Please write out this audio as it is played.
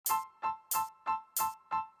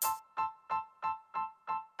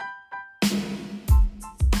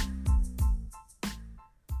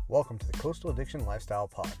Welcome to the Coastal Addiction Lifestyle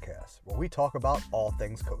Podcast, where we talk about all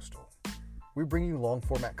things coastal. We bring you long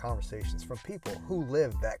format conversations from people who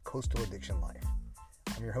live that coastal addiction life.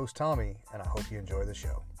 I'm your host, Tommy, and I hope you enjoy the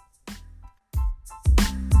show.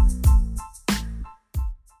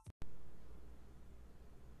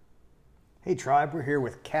 Hey tribe, we're here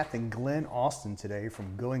with Captain Glenn Austin today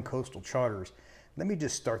from Going Coastal Charters. Let me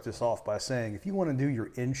just start this off by saying, if you want to do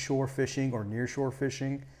your inshore fishing or nearshore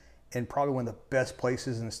fishing, and probably one of the best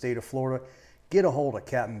places in the state of Florida, get a hold of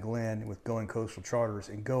Captain Glenn with Going Coastal Charters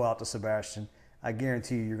and go out to Sebastian. I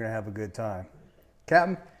guarantee you're going to have a good time.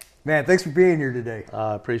 Captain, man, thanks for being here today.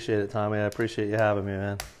 I appreciate it, Tommy. I appreciate you having me,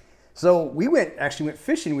 man. So we actually went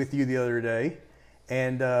fishing with you the other day,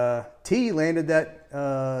 and T landed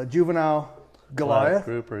that juvenile Goliath.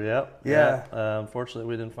 Grouper, yep. Yeah. Unfortunately,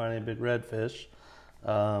 we didn't find any big redfish.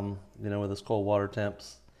 With this cold water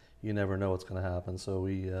temps, you never know what's going to happen. So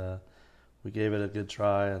we gave it a good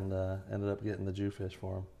try and ended up getting the Jewfish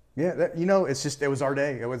for him. Yeah, it was our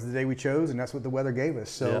day. It was the day we chose, and that's what the weather gave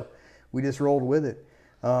us. So we just rolled with it.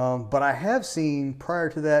 But I have seen prior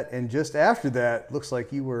to that and just after that, looks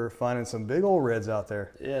like you were finding some big old reds out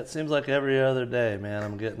there. Yeah, it seems like every other day, man,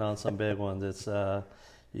 I'm getting on some big ones. It's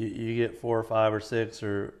you get 4 or 5 or 6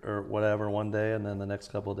 or whatever one day, and then the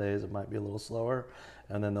next couple of days it might be a little slower,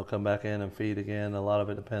 and then they'll come back in and feed again. A lot of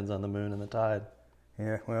it depends on the moon and the tide.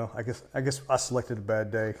 Yeah, well, I guess I selected a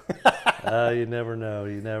bad day. You never know.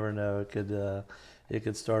 You never know. It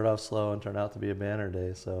could start off slow and turn out to be a banner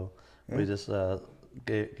day. So we just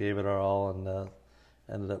gave it our all and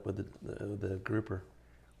ended up with the grouper.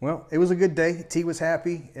 Well, it was a good day. T was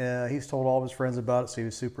happy. He's told all of his friends about it, so he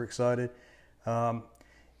was super excited.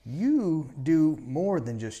 You do more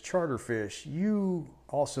than just charter fish. You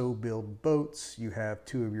also build boats. You have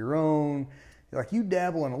 2 of your own. Like, you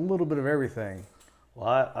dabble in a little bit of everything. Well,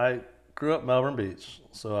 I grew up Melbourne Beach,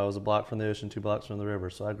 so I was a block from the ocean, 2 blocks from the river.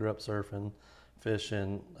 So I grew up surfing,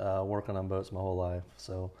 fishing, working on boats my whole life.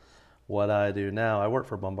 So what I do now, I work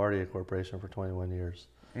for Bombardier Corporation for 21 years.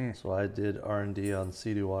 So I did R&D on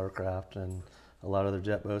Sea-Doo watercraft and a lot of their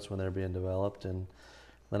jet boats when they were being developed. And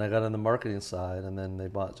then I got on the marketing side, and then they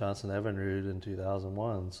bought Johnson Evinrude in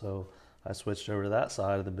 2001. So I switched over to that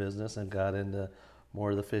side of the business and got into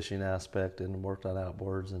more of the fishing aspect and worked on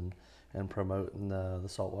outboards and promoting the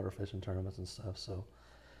saltwater fishing tournaments and stuff. So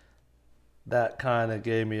that kind of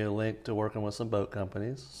gave me a link to working with some boat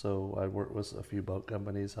companies. So I worked with a few boat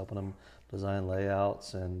companies, helping them design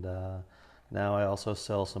layouts. And now I also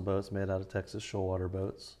sell some boats made out of Texas shoalwater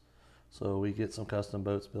boats. So we get some custom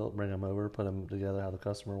boats built, bring them over, put them together how the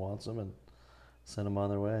customer wants them, and send them on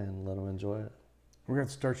their way and let them enjoy it. We're going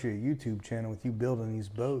to start you a YouTube channel with you building these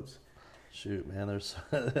boats. Shoot, man, there's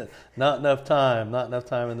not enough time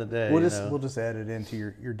in the day. We'll just add it into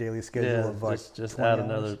your daily schedule of like just 20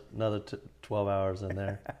 add hours. another 12 hours in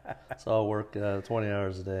there. So I'll work 20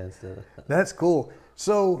 hours a day instead. That's cool.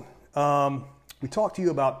 So we talked to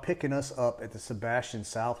you about picking us up at the Sebastian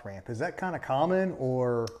South Ramp. Is that kind of common,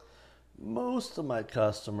 or? Most of my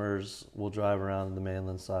customers will drive around the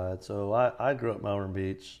mainland side. So I grew up Melbourne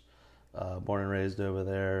Beach, born and raised over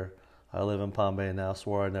there. I live in Palm Bay now.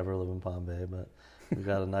 Swore I'd never live in Palm Bay, but we've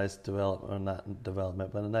got a nice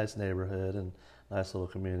a nice neighborhood and nice little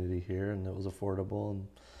community here, and it was affordable. And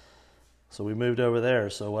so we moved over there.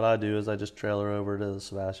 So what I do is I just trailer over to the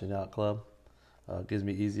Sebastian Yacht Club. It gives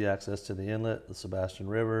me easy access to the inlet, the Sebastian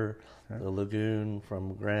River, the lagoon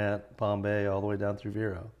from Grant, Palm Bay, all the way down through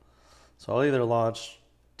Vero. So I'll either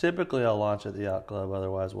typically I'll launch at the Yacht Club,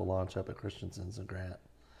 otherwise we'll launch up at Christensen's and Grant.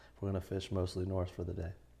 We're going to fish mostly north for the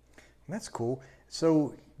day. That's cool.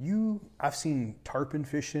 So I've seen tarpon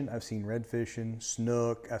fishing, I've seen red fishing,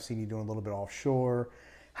 snook, I've seen you doing a little bit offshore.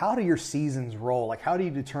 How do your seasons roll? Like, how do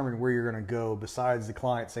you determine where you're going to go besides the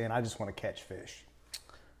client saying, I just want to catch fish?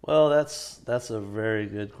 Well, that's a very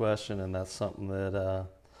good question, and that's something that a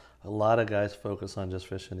lot of guys focus on, just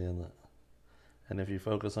fishing the inlet. And if you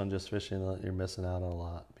focus on just fishing the inlet, you're missing out on a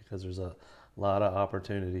lot, because there's a lot of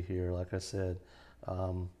opportunity here. Like I said,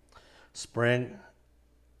 spring,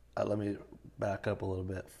 let me back up a little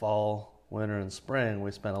bit. Fall, winter, and spring,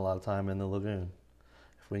 we spend a lot of time in the lagoon.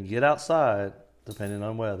 If we can get outside, depending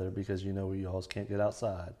on weather, because we always can't get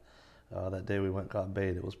outside. That day we went and caught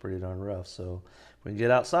bait, it was pretty darn rough. So if we can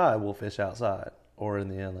get outside, we'll fish outside or in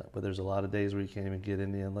the inlet. But there's a lot of days where you can't even get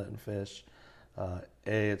in the inlet and fish.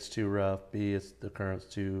 A, it's too rough. B, the current's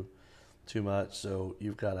too much. So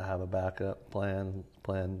you've got to have a backup plan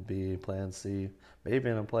B, plan C, maybe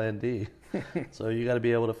even a plan D. So you got to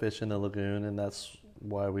be able to fish in the lagoon, and that's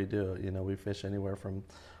why we do it. We fish anywhere from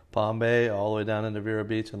Palm Bay all the way down into Vero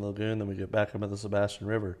Beach and the lagoon, then we get back up to the Sebastian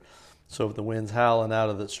River. So if the wind's howling out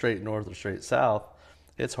of the straight north or straight south,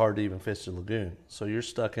 it's hard to even fish the lagoon. So you're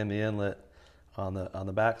stuck in the inlet on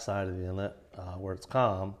the back side of the inlet where it's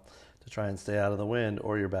calm to try and stay out of the wind,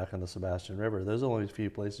 or you're back in the Sebastian River. There's only a few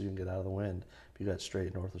places you can get out of the wind if you got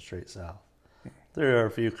straight north or straight south. There are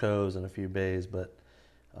a few coves and a few bays, but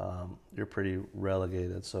you're pretty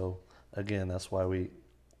relegated. So again, that's why we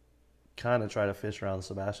kind of try to fish around the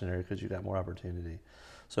Sebastian area, because you got more opportunity.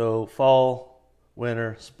 So fall,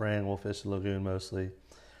 winter, spring, we'll fish the lagoon mostly.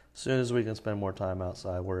 As soon as we can spend more time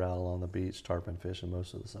outside, we're out along the beach tarpon fishing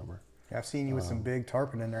most of the summer. I've seen you with some big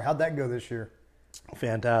tarpon in there. How'd that go this year?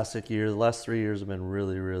 Fantastic year. The last 3 years have been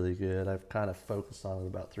really, really good. I've kind of focused on it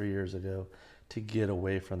about 3 years ago to get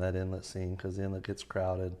away from that inlet scene, because the inlet gets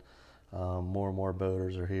crowded. More and more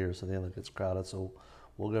boaters are here, so the inlet gets crowded. So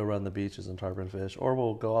we'll go run the beaches and tarpon fish, or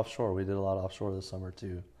we'll go offshore. We did a lot of offshore this summer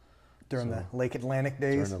too. During the Lake Atlantic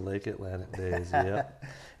days? During the Lake Atlantic days, yep.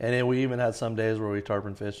 And then we even had some days where we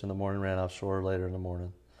tarpon fished in the morning, ran offshore later in the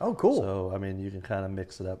morning. Oh, cool. So, I mean, you can kind of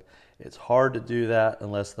mix it up. It's hard to do that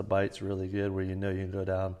unless the bite's really good, where you know you can go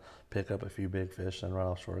down, pick up a few big fish, and run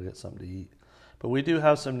offshore and get something to eat. But we do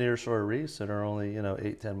have some nearshore reefs that are only,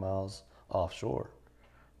 8-10 miles offshore.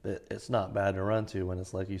 It's not bad to run to when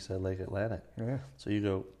it's, like you said, Lake Atlantic. Yeah. So you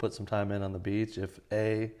go put some time in on the beach. If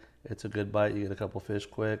A, it's a good bite, you get a couple fish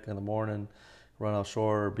quick in the morning, run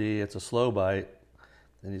offshore, or B, it's a slow bite,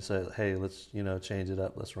 and you say, hey, let's change it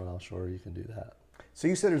up, let's run offshore, you can do that. So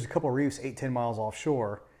you said there's a couple of reefs 8-10 miles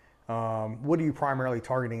offshore. What are you primarily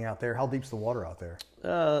targeting out there? How deep's the water out there?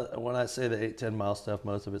 When I say the 8-10 mile stuff,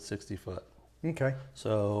 most of it's 60 foot. Okay.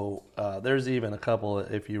 So there's even a couple,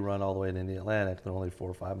 if you run all the way into the Atlantic, they're only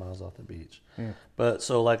 4 or 5 miles off the beach. But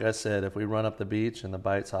so like I said, if we run up the beach and the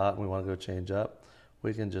bite's hot and we want to go change up,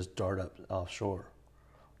 we can just dart up offshore.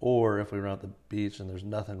 Or if we run up the beach and there's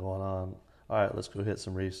nothing going on, all right, let's go hit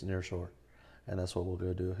some reefs near shore. And that's what we'll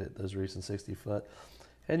go do, hit those reefs in 60 foot.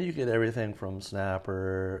 And you get everything from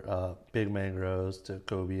snapper, big mangroves to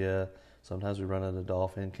cobia. Sometimes we run into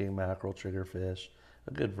dolphin, king mackerel, triggerfish,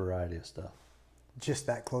 a good variety of stuff. Just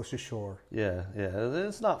that close to shore. Yeah,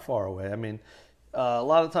 it's not far away. I mean, a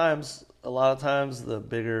lot of times the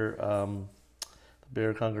bigger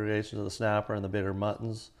congregations of the snapper and the bigger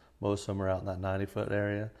muttons, most of them are out in that 90-foot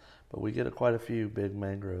area. But we get quite a few big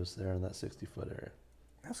mangroves there in that 60-foot area.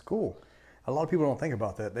 That's cool. A lot of people don't think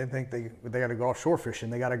about that. They think they got to go offshore fishing.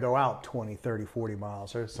 They got to go out 20, 30, 40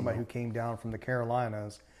 miles. There's somebody who came down from the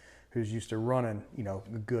Carolinas who's used to running, a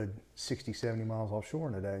good 60, 70 miles offshore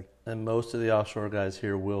in a day. And most of the offshore guys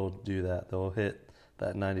here will do that. They'll hit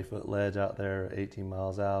that 90-foot ledge out there, 18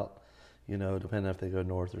 miles out, depending if they go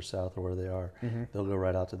north or south or where they are. Mm-hmm. They'll go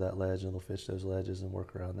right out to that ledge and they'll fish those ledges and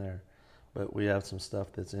work around there. But we have some stuff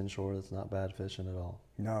that's inshore that's not bad fishing at all.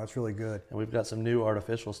 No, it's really good. And we've got some new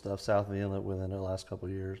artificial stuff south of the inlet within the last couple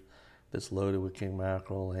of years that's loaded with king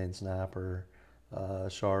mackerel, lane snapper,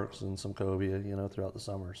 sharks, and some cobia, throughout the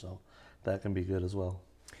summer. So that can be good as well.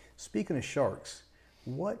 Speaking of sharks,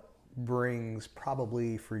 what brings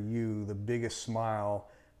probably for you the biggest smile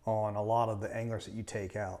on a lot of the anglers that you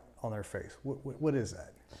take out on their face? What is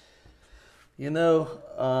that? You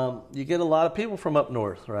get a lot of people from up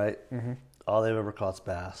north, right? Mm-hmm. All they've ever caught's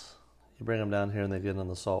bass. You bring them down here and they get on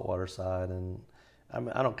the saltwater side, and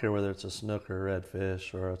I don't care whether it's a snook or a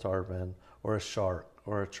redfish or a tarpon or a shark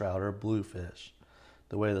or a trout or a bluefish.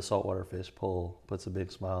 The way the saltwater fish pull puts a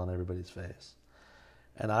big smile on everybody's face.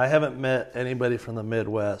 And I haven't met anybody from the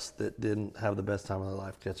Midwest that didn't have the best time of their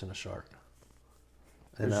life catching a shark.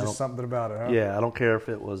 There's just something about it, huh? Yeah, I don't care if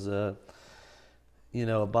it was a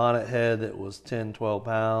bonnet head that was 10, 12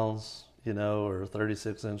 pounds, or a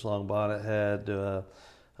 36-inch long bonnet head to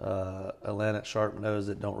a Atlantic sharp nose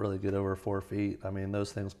that don't really get over 4 feet. I mean,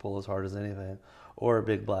 those things pull as hard as anything. Or a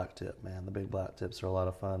big black tip, man. The big black tips are a lot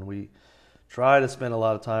of fun. We try to spend a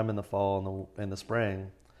lot of time in the fall and the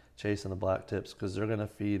spring chasing the black tips, because they're going to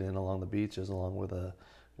feed in along the beaches along with the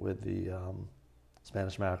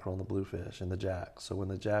Spanish mackerel and the bluefish and the jacks. So when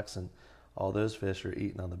the jacks and all those fish are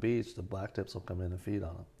eating on the beach, the black tips will come in and feed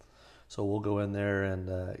on them. So we'll go in there and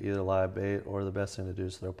either live bait, or the best thing to do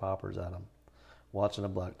is throw poppers at them. Watching a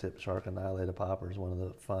black tip shark annihilate a popper is one of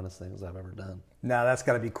the funnest things I've ever done. Now that's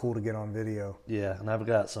got to be cool to get on video. Yeah, and I've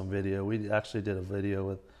got some video. We actually did a video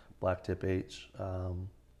with Black Tip H. It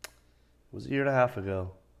was a year and a half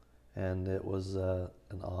ago, and it was an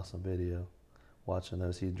awesome video. Watching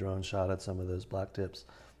those, he drone shot at some of those black tips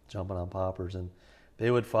jumping on poppers, and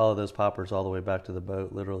they would follow those poppers all the way back to the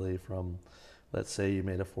boat, literally from, let's say you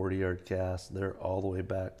made a 40-yard cast, they're all the way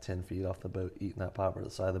back 10 feet off the boat eating that popper at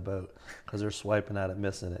the side of the boat, because they're swiping at it,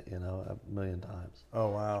 missing it, a million times. Oh,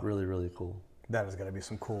 wow. It's really, really cool. That is going to be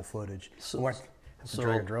some cool footage. So- I might have to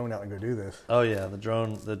drag a drone out and go do this. Oh yeah, the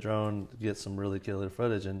drone gets some really killer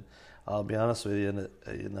footage, and I'll be honest with you,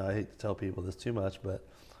 and I hate to tell people this too much, but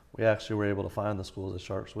we actually were able to find the schools of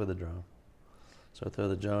sharks with a drone. So throw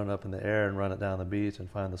the drone up in the air and run it down the beach and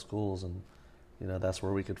find the schools, and that's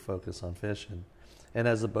where we could focus on fishing. And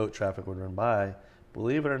as the boat traffic would run by,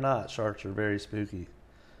 believe it or not, sharks are very spooky.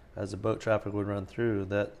 As the boat traffic would run through,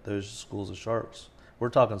 those schools of sharks, we're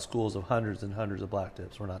talking schools of hundreds and hundreds of black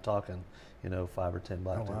tips. We're not talking 5 or 10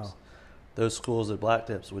 black tips. Wow. Those schools of black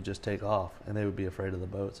tips would just take off, and they would be afraid of the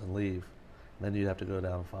boats and leave. And then you'd have to go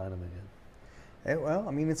down and find them again. Well,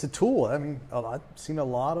 I mean, it's a tool. I mean, I've seen a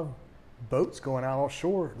lot of boats going out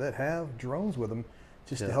offshore that have drones with them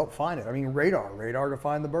just to help find it. I mean, radar to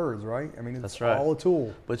find the birds, right? I mean, it's That's right. all a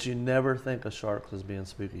tool. But you never think of sharks as being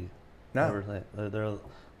spooky. No. Never think. They're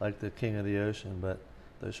like the king of the ocean, but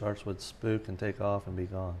those sharks would spook and take off and be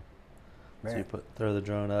gone. Man. So you throw the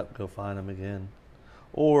drone up, go find them again.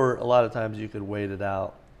 Or a lot of times you could wait it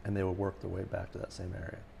out, and they would work their way back to that same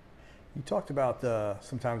area. You talked about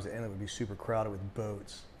sometimes the inlet would be super crowded with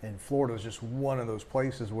boats, and Florida is just one of those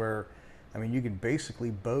places where, I mean, you can basically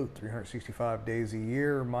boat 365 days a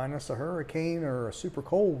year minus a hurricane or a super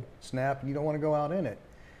cold snap, and you don't want to go out in it.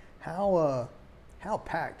 How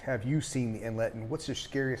packed have you seen the inlet, and what's your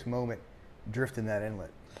scariest moment drifting that inlet?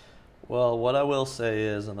 Well, what I will say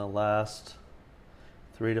is in the last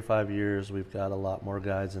 3 to 5 years, we've got a lot more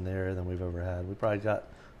guides in the area than we've ever had. We probably got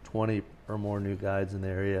 20 or more new guides in the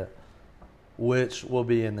area, which will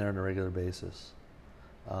be in there on a regular basis.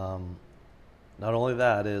 Not only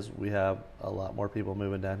that is we have a lot more people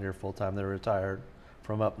moving down here full time. They're retired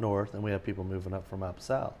from up north, and we have people moving up from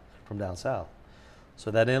down south. So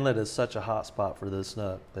that inlet is such a hot spot for the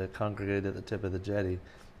snook. They congregate at the tip of the jetty,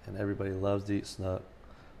 and everybody loves to eat snook.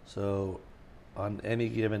 So on any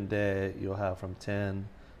given day, you'll have from 10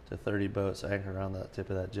 to 30 boats anchored around the tip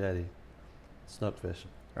of that jetty, snook fishing.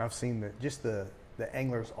 I've seen the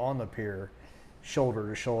anglers on the pier, shoulder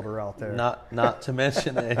to shoulder out there. Not to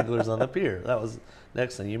mention the anglers on the pier. That was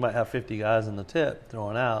next thing. You might have 50 guys in the tip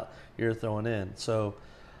throwing out, you're throwing in. So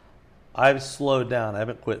I've slowed down. I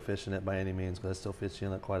haven't quit fishing it by any means because I still fish the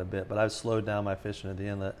inlet quite a bit, but I've slowed down my fishing at the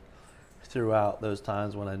inlet throughout those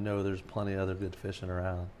times when I know there's plenty of other good fishing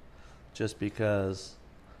around. Just because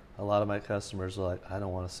a lot of my customers are like, I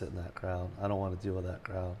don't want to sit in that crowd. I don't want to deal with that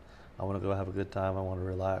crowd. I want to go have a good time. I want to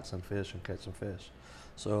relax and fish and catch some fish.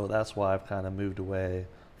 So that's why I've kind of moved away,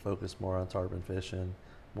 focused more on tarpon fishing,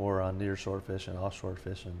 more on nearshore fishing, offshore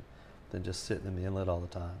fishing, than just sitting in the inlet all the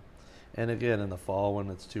time. And again, in the fall when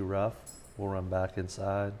it's too rough, we'll run back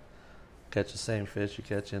inside, catch the same fish you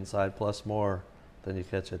catch inside plus more than you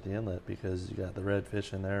catch at the inlet because you got the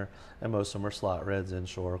redfish in there, and most of them are slot reds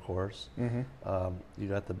inshore, of course. Mm-hmm. You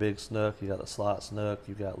got the big snook, you got the slot snook,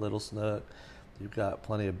 you got little snook, you've got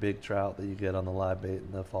plenty of big trout that you get on the live bait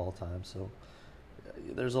in the fall time. So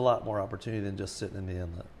there's a lot more opportunity than just sitting in the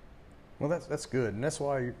inlet. Well, that's good, and that's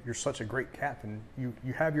why you're such a great captain.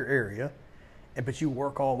 You have your area, but you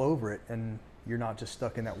work all over it, and you're not just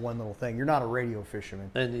stuck in that one little thing. You're not a radio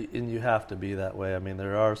fisherman. And you have to be that way. I mean,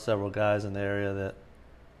 there are several guys in the area that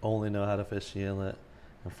only know how to fish the inlet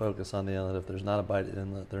and focus on the inlet. If there's not a bite at the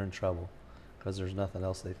inlet, they're in trouble because there's nothing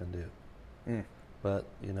else they can do. Mm. But,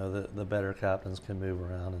 the better captains can move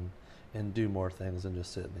around and do more things than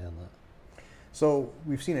just sit in the inlet. So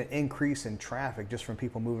we've seen an increase in traffic just from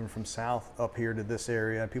people moving from south up here to this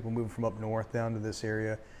area, and people moving from up north down to this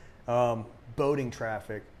area. Boating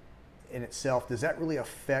traffic in itself, does that really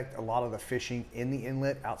affect a lot of the fishing in the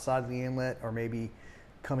inlet, outside of the inlet, or maybe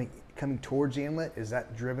coming towards the inlet? Is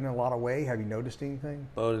that driven a lot of way? Have you noticed anything?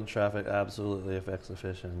 Boating traffic absolutely affects the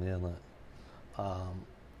fishing in the inlet.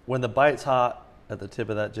 When the bite's hot at the tip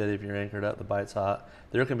of that jetty, if you're anchored up, the bite's hot,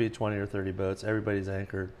 there can be 20 or 30 boats. Everybody's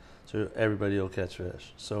anchored, so everybody will catch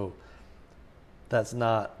fish. So that's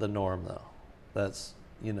not the norm, though. That's,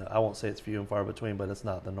 I won't say it's few and far between, but it's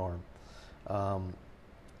not the norm.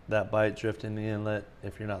 That bite drift in the inlet,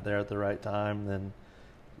 if you're not there at the right time, then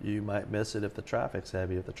you might miss it if the traffic's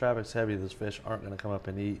heavy. If the traffic's heavy, those fish aren't going to come up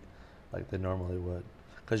and eat like they normally would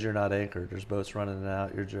because you're not anchored. There's boats running in and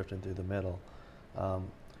out. You're drifting through the middle.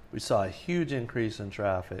 We saw a huge increase in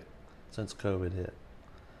traffic since COVID hit.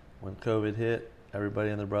 When COVID hit, everybody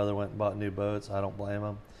and their brother went and bought new boats. I don't blame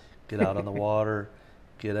them. Get out on the water,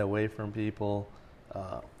 get away from people,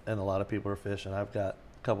 and a lot of people are fishing. I've got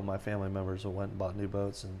a couple of my family members that went and bought new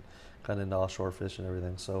boats and got into offshore fishing and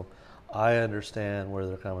everything. So I understand where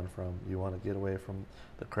they're coming from. You want to get away from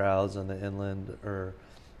the crowds and the inland, or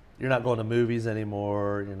you're not going to movies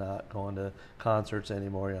anymore. You're not going to concerts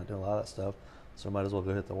anymore. You're not doing a lot of that stuff. So might as well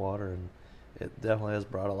go hit the water. And it definitely has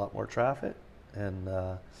brought a lot more traffic, and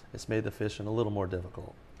it's made the fishing a little more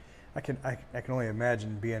difficult. I can only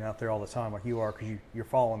imagine being out there all the time like you are, because you're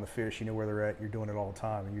following the fish, you know where they're at, you're doing it all the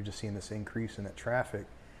time, and you're just seeing this increase in that traffic.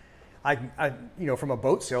 From a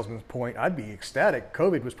boat salesman's point, I'd be ecstatic.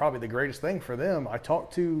 COVID was probably the greatest thing for them. I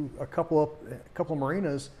talked to a couple of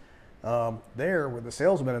marinas there with the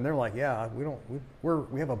salesmen, and they're like, "Yeah,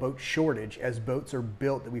 we have a boat shortage. As boats are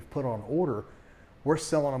built that we've put on order, we're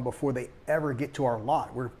selling them before they ever get to our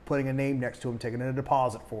lot. We're putting a name next to them, taking in a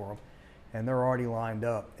deposit for them, and they're already lined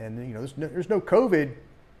up. And there's no COVID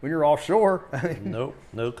when you're offshore. Nope,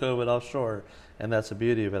 no COVID offshore, and that's the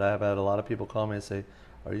beauty of it. I've had a lot of people call me and say,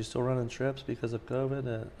 "Are you still running trips because of COVID?"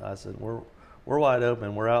 And I said, "We're wide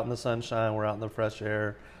open. We're out in the sunshine. We're out in the fresh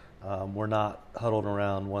air. We're not huddled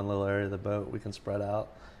around one little area of the boat. We can spread out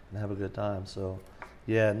and have a good time." So,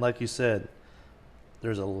 yeah, and like you said,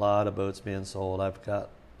 there's a lot of boats being sold. I've got,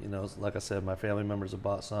 like I said, my family members have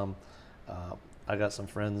bought some. I got some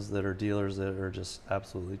friends that are dealers that are just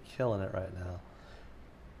absolutely killing it right now.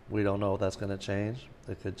 We don't know if that's going to change.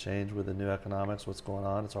 It could change with the new economics, what's going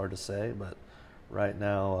on. It's hard to say, but right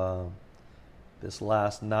now, this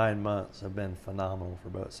last 9 months have been phenomenal for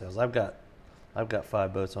boat sales. I've got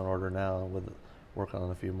 5 boats on order now, with working on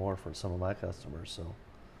a few more for some of my customers. So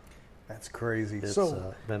that's crazy. It's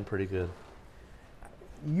been pretty good.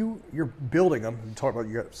 You're building them. You talk about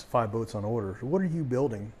you got 5 boats on order. What are you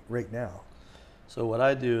building right now? So what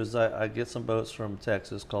I do is I get some boats from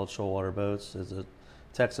Texas called Shoalwater Boats. It's a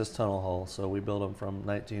Texas tunnel hull. So we build them from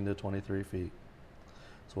 19 to 23 feet.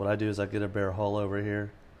 So what I do is I get a bare hull over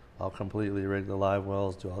here. I'll completely rig the live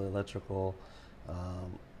wells, do all the electrical.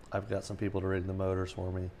 I've got some people to rig the motors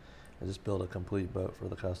for me. I just build a complete boat for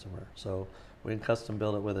the customer. So we can custom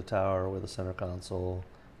build it with a tower, with a center console,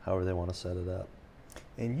 however they want to set it up.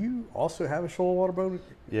 And you also have a Shoalwater boat?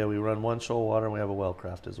 Yeah, we run one Shoalwater and we have a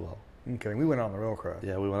Wellcraft as well. Okay, we went on the Wellcraft.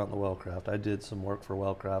 Yeah, we went on the Wellcraft. I did some work for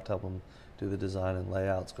Wellcraft, help them do the design and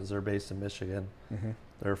layouts, because they're based in Michigan. Mm-hmm.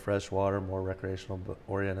 They're a freshwater, more recreational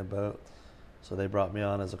oriented boat. So they brought me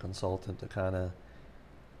on as a consultant to kind of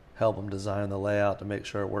help them design the layout to make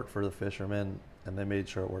sure it worked for the fishermen, and they made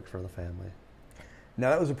sure it worked for the family. Now,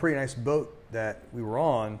 that was a pretty nice boat that we were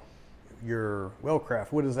on, your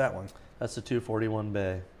Wellcraft. What is that one? That's the 241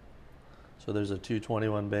 bay. So there's a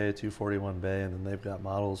 221 bay, 241 bay, and then they've got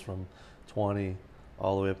models from 20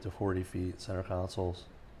 all the way up to 40 feet center consoles.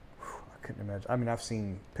 I couldn't imagine. I mean, I've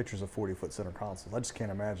seen pictures of 40-foot center consoles. I just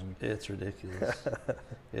can't imagine. It's ridiculous.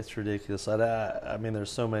 It's ridiculous. I mean,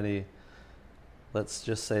 there's so many, let's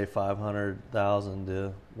just say $500,000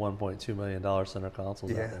 to $1.2 million center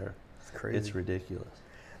consoles out there. It's crazy. It's ridiculous.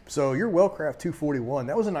 So your Wellcraft 241,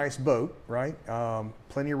 that was a nice boat, right?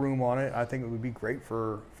 Plenty of room on it. I think it would be great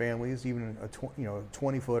for families, even a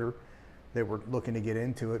 20-footer that were looking to get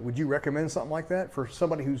into it. Would you recommend something like that for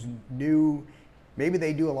somebody who's new? Maybe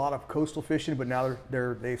they do a lot of coastal fishing, but now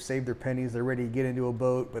they've saved their pennies. They're ready to get into a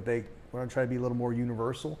boat, but they want to try to be a little more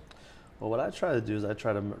universal. Well, what I try to do is I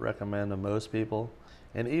try to recommend to most people,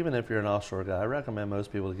 and even if you're an offshore guy, I recommend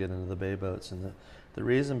most people to get into the bay boats. And the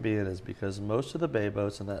reason being is because most of the bay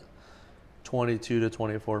boats in that 22 to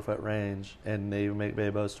 24 foot range, and they make bay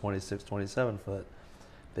boats 26, 27 foot,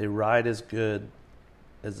 they ride as good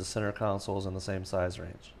as the center consoles in the same size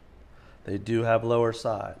range. They do have lower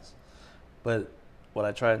sides, but what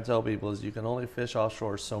I try to tell people is you can only fish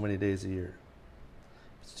offshore so many days a year.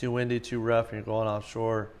 If it's too windy, too rough, and you're going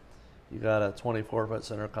offshore, you got a 24 foot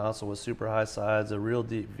center console with super high sides, a real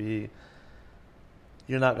deep V,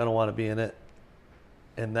 you're not going to want to be in it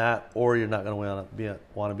in that, or you're not going to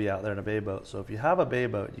want to be out there in a bay boat. So if you have a bay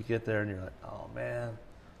boat, you get there and you're like, oh man,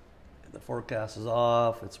 the forecast is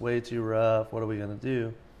off, it's way too rough, what are we going to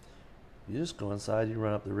do? You just go inside, you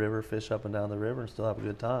run up the river, fish up and down the river, and still have a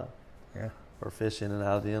good time. Yeah. Or fish in and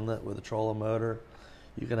out of the inlet with a trolling motor,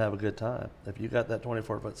 you can have a good time. If you got that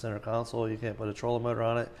 24 foot center console, you can't put a trolling motor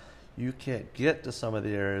on it, you can't get to some of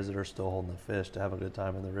the areas that are still holding the fish to have a good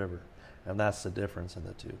time in the river. And that's the difference in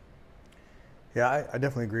the two. Yeah, I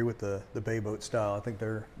definitely agree with the bay boat style. I think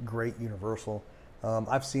they're great universal.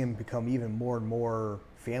 I've seen them become even more and more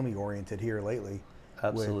family oriented here lately.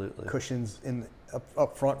 Absolutely. With cushions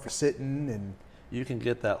up front for sitting, and you can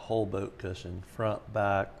get that whole boat cushion, front,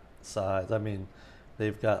 back, sides. I mean,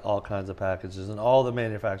 they've got all kinds of packages, and all the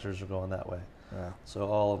manufacturers are going that way. Yeah. So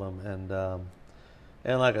all of them,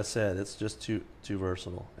 and like I said, it's just too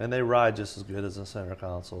versatile, and they ride just as good as the center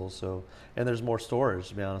console. So, and there's more storage,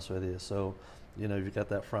 to be honest with you. So, you've got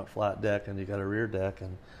that front flat deck, and you got a rear deck,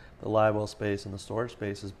 and the live well space and the storage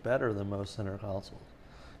space is better than most center consoles.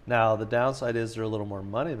 Now, the downside is they're a little more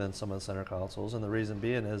money than some of the center consoles, and the reason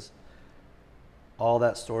being is all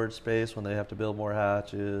that storage space, when they have to build more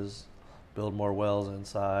hatches, build more wells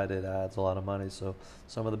inside, it adds a lot of money. So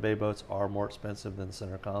some of the bay boats are more expensive than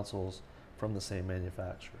center consoles from the same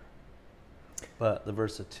manufacturer. But the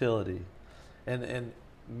versatility, and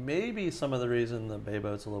maybe some of the reason the bay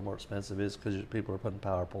boat's a little more expensive is because people are putting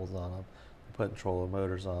power poles on them, they're putting trolling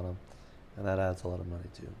motors on them, and that adds a lot of money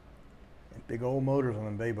too. And big old motors on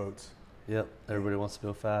them bay boats. Yep, everybody wants to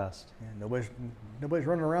go fast. Yeah, nobody's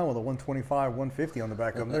running around with a 125, 150 on the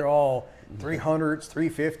back of them. They're all 300s,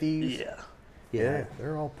 350s. Yeah,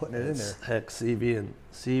 they're all putting it in there. Heck,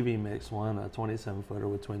 CV makes one a 27-footer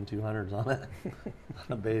with twin 200s on it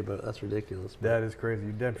on a bay boat. That's ridiculous. That is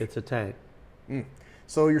crazy. It's a tank.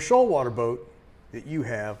 So your shoal water boat that you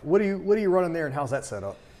have, what are you running there, and how's that set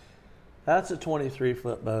up? That's a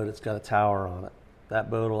 23-foot boat. It's got a tower on it. That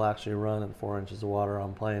boat will actually run in 4 inches of water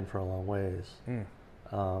on plane for a long ways.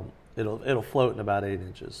 It'll float in about 8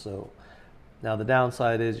 inches. So now the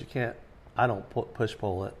downside is I don't push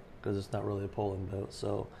pole it because it's not really a poling boat.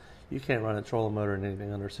 So you can't run a trolling motor in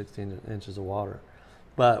anything under 16 inches of water.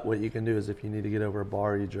 But what you can do is if you need to get over a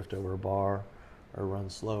bar, you drift over a bar or run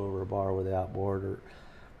slow over a bar with the outboard, or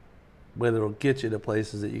whether it'll get you to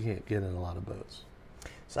places that you can't get in a lot of boats.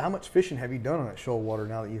 So how much fishing have you done on that shoal water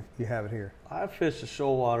now that you have it here? I've fished the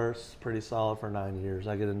shoal water pretty solid for 9 years.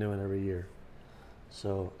 I get a new one every year.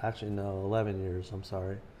 So actually, no, 11 years, I'm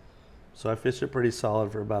sorry. So I fished it pretty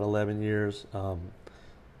solid for about 11 years.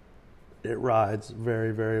 It rides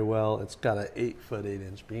very, very well. It's got an 8-foot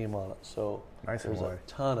 8-inch beam on it. So nice. There's a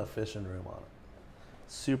ton of fishing room on it.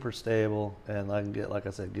 Super stable, and I can get, like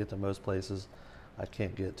I said, get to most places I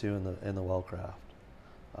can't get to in the Wellcraft.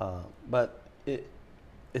 But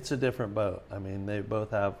it's a different boat. I mean, they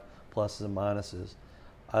both have pluses and minuses.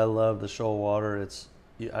 I love the shoal water.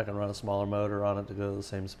 I can run a smaller motor on it to go the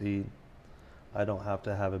same speed. I don't have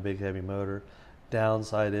to have a big heavy motor.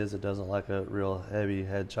 Downside is it doesn't like a real heavy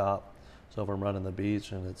head chop. So if I'm running the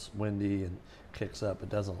beach and it's windy and kicks up, it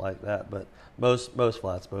doesn't like that. But most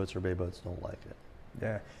flats boats or bay boats don't like it.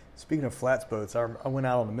 Yeah. Speaking of flats boats, I went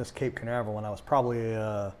out on the Miss Cape Canaveral when I was probably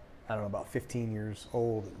about 15 years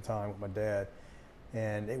old at the time with my dad.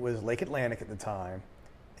 And it was Lake Atlantic at the time,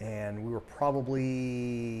 and we were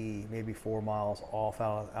probably maybe 4 miles off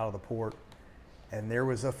out of the port, and there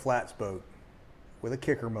was a flats boat with a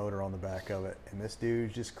kicker motor on the back of it, and this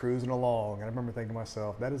dude's just cruising along. And I remember thinking to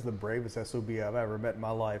myself, that is the bravest SOB I've ever met in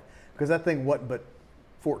my life, because that thing wasn't but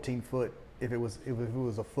 14 foot if it was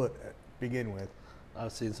a foot to begin with.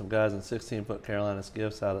 I've seen some guys in 16-foot Carolina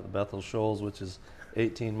skiffs out at the Bethel Shoals, which is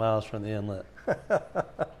 18 miles from the inlet.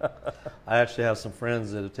 I actually have some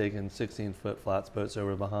friends that have taken 16-foot flats boats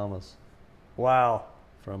over the Bahamas. Wow.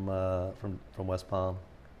 From West Palm.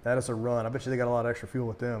 That is a run. I bet you they got a lot of extra fuel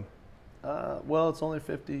with them. Well, it's only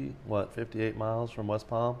 58 miles from West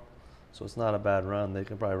Palm, so it's not a bad run. They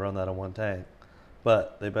can probably run that on one tank,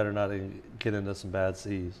 but they better not get into some bad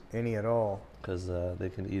seas. Any at all. Because they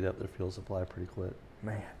can eat up their fuel supply pretty quick.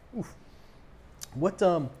 Man. Oof. What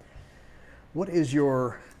is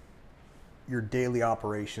your daily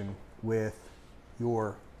operation with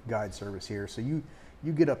your guide service here? So you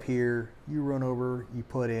get up here, you run over, you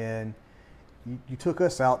put in, you took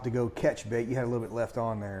us out to go catch bait. You had a little bit left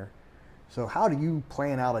on there. So how do you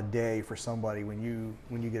plan out a day for somebody when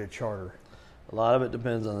you get a charter? A lot of it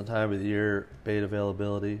depends on the time of the year, bait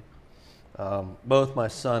availability. Both my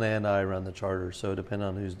son and I run the charter, so depending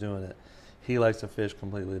on who's doing it. He likes to fish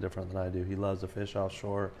completely different than I do. He loves to fish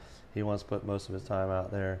offshore. He wants to put most of his time out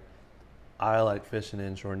there. I like fishing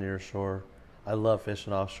inshore, near shore. I love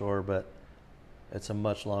fishing offshore, but it's a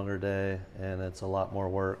much longer day and it's a lot more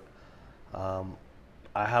work.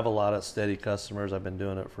 I have a lot of steady customers. I've been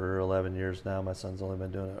doing it for 11 years now. My son's only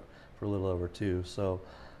been doing it for a little over 2. So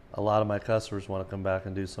a lot of my customers want to come back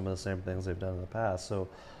and do some of the same things they've done in the past. So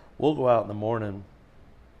we'll go out in the morning.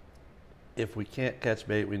 If we can't catch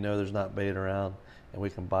bait, we know there's not bait around and we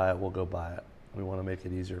can buy it, we'll go buy it. We want to make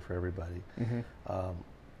it easier for everybody. Mm-hmm.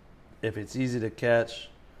 If it's easy to catch,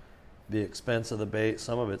 the expense of the bait,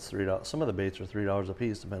 some of it's $3. Some of the baits are $3 a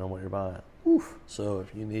piece, depending on what you're buying. Oof. So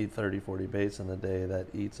if you need 30, 40 baits in the day, that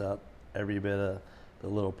eats up every bit of the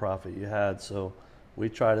little profit you had. So we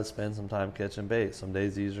try to spend some time catching bait. Some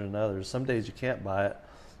days easier than others. Some days you can't buy it.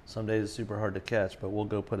 Some days it's super hard to catch, but we'll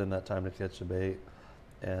go put in that time to catch the bait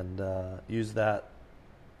and use that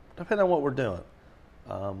depending on what we're doing.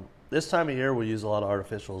 This time of year, we use a lot of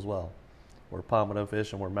artificial as well. We're pompano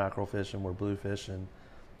fishing, we're mackerel fishing, we're blue fishing,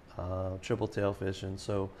 triple tail fishing.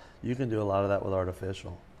 So you can do a lot of that with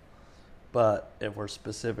artificial. But if we're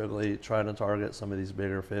specifically trying to target some of these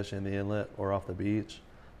bigger fish in the inlet or off the beach,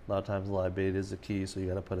 a lot of times live bait is the key, so you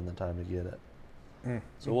got to put in the time to get it.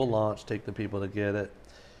 So we'll launch, take the people to get it.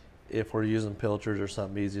 If we're using pilchers or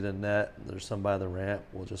something easy to net, there's some by the ramp,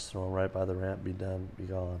 we'll just throw them right by the ramp, be done, be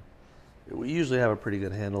gone. We usually have a pretty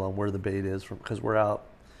good handle on where the bait is from, because we're out,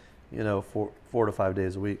 4 to 5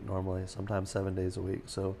 days a week normally, sometimes 7 days a week.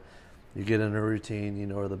 So you get in a routine, you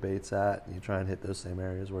know where the bait's at, and you try and hit those same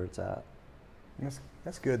areas where it's at.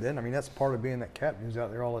 That's good then. I mean, that's part of being that captain who's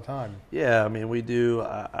out there all the time. Yeah, I mean, we do.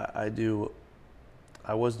 I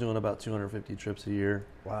was doing about 250 trips a year.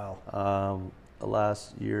 Wow. The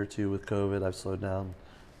last year or two with COVID, I've slowed down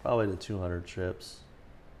probably to 200 trips,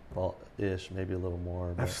 ish, maybe a little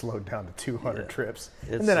more. I've slowed down to 200 trips,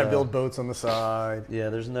 and then I build boats on the side. Yeah,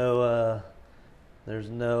 there's no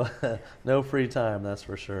no free time, that's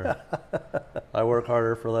for sure. I work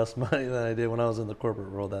harder for less money than I did when I was in the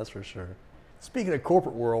corporate world, that's for sure. Speaking of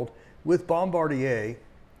corporate world, with Bombardier,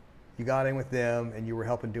 you got in with them and you were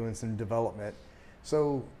helping doing some development.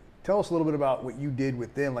 So tell us a little bit about what you did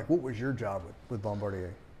with them. Like, what was your job with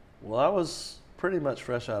Bombardier? Well, I was pretty much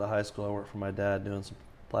fresh out of high school. I worked for my dad doing some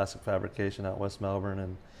plastic fabrication out in West Melbourne,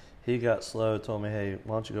 and he got slow, told me, hey,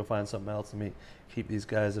 why don't you go find something else and keep these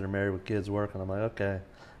guys that are married with kids working. I'm like, okay.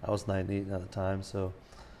 I was 19 at the time, so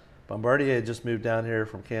Bombardier had just moved down here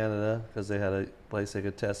from Canada because they had a place they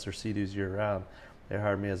could test their Sea-Doos year-round. They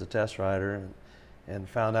hired me as a test rider and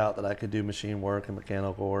found out that I could do machine work and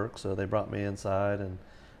mechanical work, so they brought me inside, and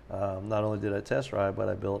not only did I test ride, but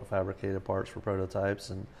I built fabricated parts for prototypes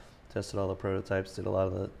and tested all the prototypes, did a lot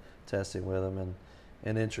of the testing with them,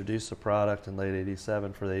 and introduced the product in late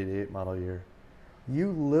 87 for the 88 model year.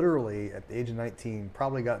 You literally, at the age of 19,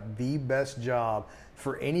 probably got the best job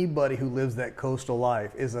for anybody who lives that coastal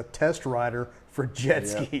life, is a test rider for jet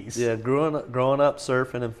skis. Yeah, growing up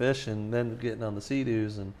surfing and fishing, then getting on the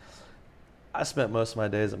Sea-Doos, and I spent most of my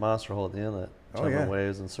days at Monster Hole at the inlet, jumping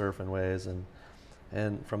waves and surfing waves,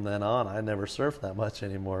 and from then on, I never surfed that much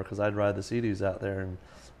anymore because I'd ride the Sea-Doos out there and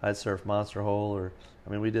I'd surf Monster Hole,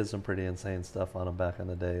 we did some pretty insane stuff on them back in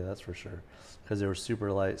the day, that's for sure, because they were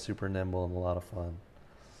super light, super nimble, and a lot of fun.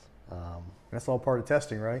 That's all part of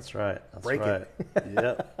testing, right? That's right. That's Break right. it.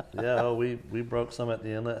 Yep. Yeah. Oh, we broke some at the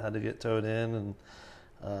inlet. Had to get towed in,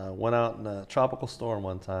 and went out in a tropical storm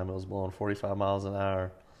one time. It was blowing 45 miles an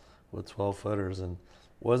hour with 12 footers, and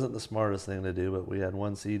wasn't the smartest thing to do. But we had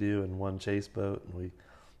one Sea-Doo and one chase boat, and we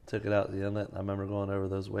took it out the inlet. And I remember going over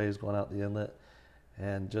those waves, going out the inlet,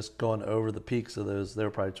 and just going over the peaks of those. They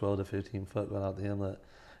were probably 12 to 15 foot going out the inlet.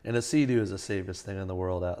 And a Sea-Doo is the safest thing in the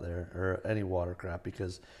world out there, or any watercraft,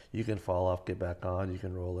 because you can fall off, get back on, you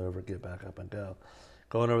can roll over, get back up and go.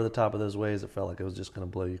 Going over the top of those waves, it felt like it was just going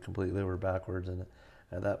to blow you completely over backwards. And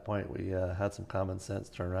at that point, we had some common sense,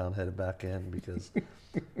 turned around, headed back in, because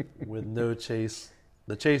with no chase,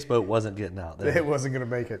 the chase boat wasn't getting out there. It wasn't going to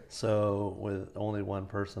make it. So with only one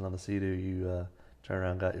person on the Sea-Doo, you turn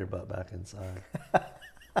around, got your butt back inside.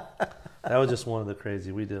 That was just one of the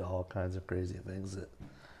crazy, we did all kinds of crazy things that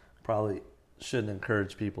probably shouldn't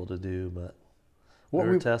encourage people to do, but we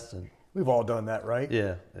were testing. We've all done that, right?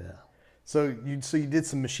 Yeah. So you did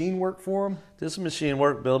some machine work for them? Did some machine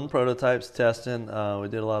work, building prototypes, testing. We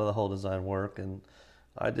did a lot of the whole design work, and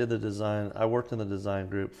I did the design. I worked in the design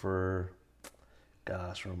group for,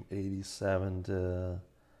 from 87 to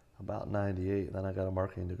about 98. Then I got a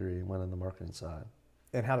marketing degree and went in the marketing side.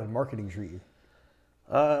 And how did marketing treat you?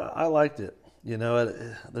 I liked it.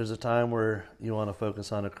 There's a time where you want to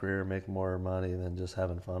focus on a career, make more money than just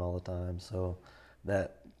having fun all the time. So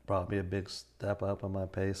that brought me a big step up on my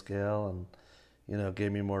pay scale, and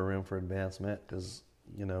gave me more room for advancement, because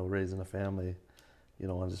raising a family, you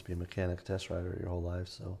don't want to just be a mechanic test rider your whole life.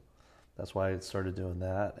 So that's why I started doing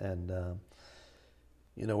that, and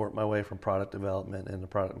worked my way from product development into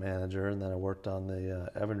product manager, and then I worked on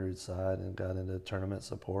the Evinrude side and got into tournament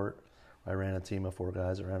support. I ran a team of 4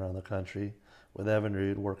 guys that ran around the country with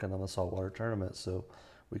Evinrude working on the saltwater tournaments. So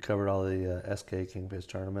we covered all the SK Kingfish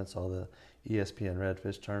tournaments, all the ESPN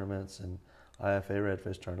Redfish tournaments, and IFA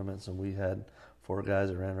Redfish tournaments, and we had 4 guys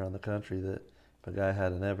that ran around the country that if a guy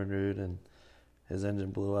had an Evinrude and his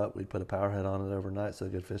engine blew up, we'd put a power head on it overnight so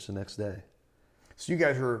they could fish the next day. So you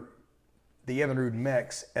guys were the Evinrude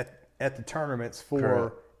mechs at the tournaments for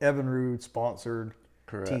Correct. Evinrude sponsored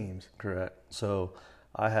Correct. teams. Correct. So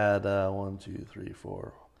I had 1, 2, 3,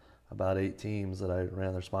 4, about 8 teams that I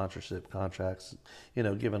ran their sponsorship contracts,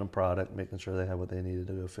 giving them product, making sure they had what they needed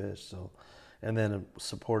to go fish. So, and then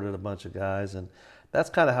supported a bunch of guys, and that's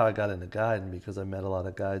kind of how I got into guiding, because I met a lot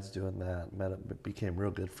of guides doing that. Became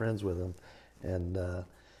real good friends with them, and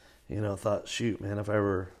thought, shoot, man, if I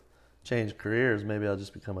ever change careers, maybe I'll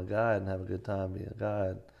just become a guide and have a good time being a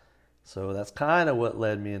guide. So that's kind of what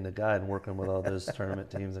led me into guide and working with all those tournament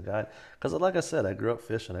teams and guide. Because like I said, I grew up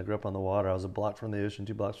fishing. I grew up on the water. I was a block from the ocean,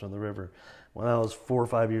 2 blocks from the river. When I was 4 or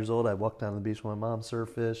 5 years old, I'd walk down to the beach with my mom, surf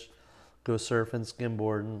fish, go surfing,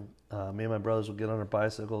 skimboarding. Me and my brothers would get on our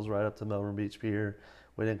bicycles right up to Melbourne Beach Pier.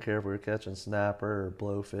 We didn't care if we were catching snapper or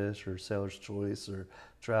blowfish or sailor's choice or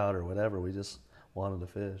trout or whatever. We just wanted to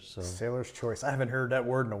fish. So Sailor's choice. I haven't heard that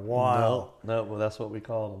word in a while. No, well, that's what we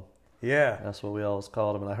called them. Yeah. That's what we always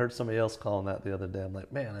called them. And I heard somebody else calling that the other day. I'm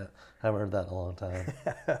like, man, I haven't heard that in a long time.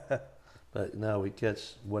 But no, we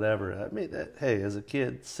catch whatever. I mean, hey, as a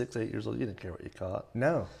kid, 6, 8 years old, you didn't care what you caught.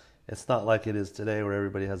 No. It's not like it is today where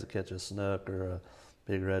everybody has to catch a snook or a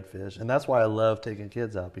big redfish. And that's why I love taking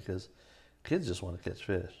kids out, because kids just want to catch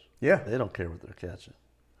fish. Yeah. They don't care what they're catching.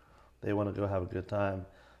 They want to go have a good time.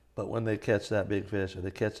 But when they catch that big fish, or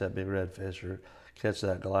they catch that big redfish, or catch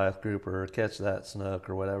that Goliath grouper, or catch that snook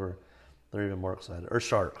or whatever, they're even more excited. Or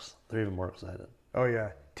sharks. They're even more excited. Oh,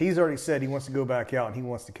 yeah. T's already said he wants to go back out and he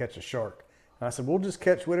wants to catch a shark. And I said, we'll just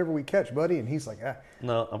catch whatever we catch, buddy. And he's like, ah.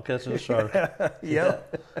 No, I'm catching a shark. Yeah.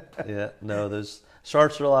 No, those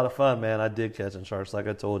sharks are a lot of fun, man. I did catching sharks, like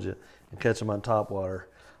I told you, and catch them on top water.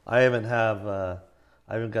 I even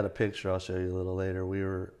got a picture I'll show you a little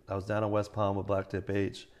later. I was down in West Palm with Blacktip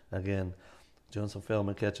H, again, doing some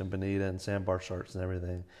filming, catching bonita and sandbar sharks and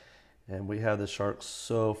everything. And we have the sharks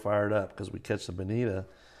so fired up because we catch the bonita,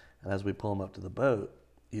 and as we pull them up to the boat,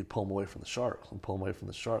 you'd pull them away from the sharks and pull them away from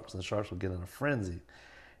the sharks, and the sharks would get in a frenzy.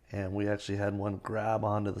 And we actually had one grab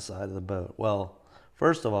onto the side of the boat. Well,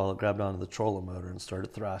 first of all, it grabbed onto the trolling motor and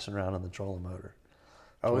started thrashing around on the trolling motor.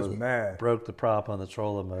 I was mad. Broke the prop on the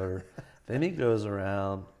trolling motor. Then he goes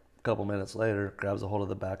around a couple minutes later, grabs a hold of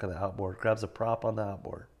the back of the outboard, grabs a prop on the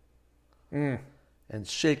outboard. And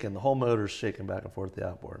shaking, the whole motor's shaking back and forth the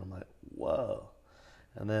outboard. I'm like, whoa.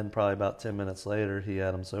 And then probably about 10 minutes later, he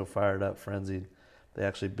had them so fired up, frenzied, they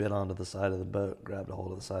actually bit onto the side of the boat, grabbed a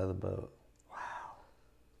hold of the side of the boat. Wow.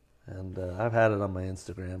 And I've had it on my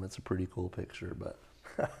Instagram. It's a pretty cool picture, but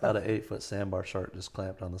about an 8-foot sandbar shark just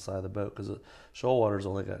clamped on the side of the boat, because shoal water's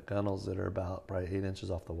only got gunnels that are about probably 8 inches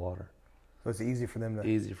off the water. So it's easy for them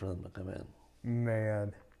to come in.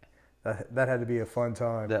 Man, that had to be a fun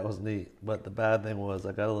time. That was neat. But the bad thing was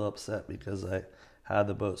I got a little upset because I had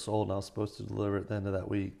the boat sold and I was supposed to deliver it at the end of that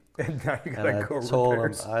week. And now you gotta go told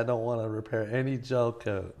repairs. him I don't want to repair any gel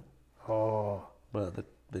coat. Oh. But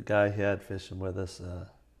the guy he had fishing with us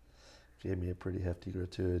gave me a pretty hefty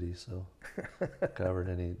gratuity, so covered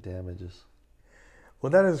any damages. Well,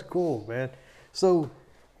 that is cool, man. So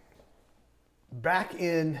back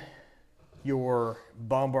in your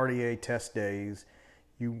Bombardier test days,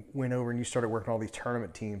 you went over and you started working all these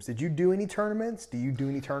tournament teams. Did you do any tournaments? Do you do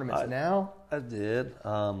any tournaments now? I did.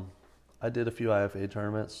 I did a few IFA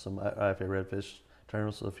tournaments, some IFA redfish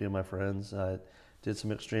tournaments with a few of my friends. I did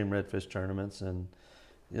some extreme redfish tournaments, and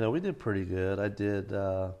we did pretty good. I did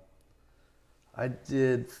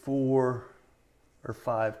 4 or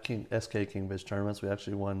 5 SK Kingfish tournaments. We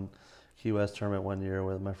actually won Key West tournament one year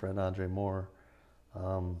with my friend Andre Moore.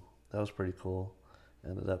 That was pretty cool.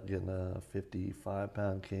 Ended up getting a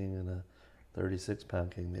 55-pound king and a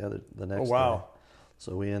 36-pound king the next day.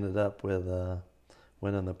 So we ended up with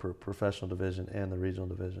winning the professional division and the regional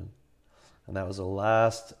division. And that was the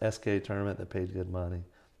last SK tournament that paid good money,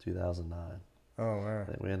 2009. Oh, man. I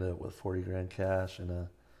think we ended up with 40 grand cash and a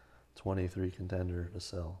 23 contender to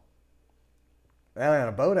sell. And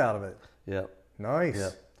a boat out of it. Yep. Nice.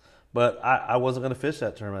 Yep. But I wasn't going to fish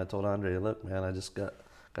that tournament. I told Andre, look, man, I just got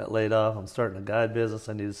laid off. I'm starting a guide business.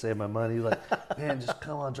 I need to save my money. He's like, man, just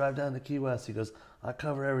come on, drive down to Key West. He goes, I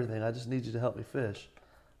cover everything. I just need you to help me fish.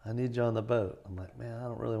 I need you on the boat. I'm like, man, I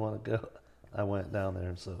don't really want to go. I went down there,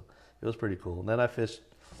 and so it was pretty cool. And then I fished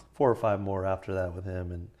 4 or 5 more after that with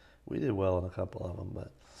him, and we did well in a couple of them.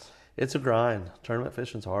 But it's a grind. Tournament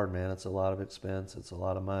fishing's hard, man. It's a lot of expense. It's a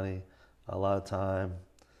lot of money, a lot of time,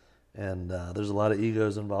 and there's a lot of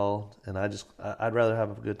egos involved. And I'd rather have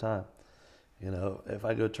a good time. If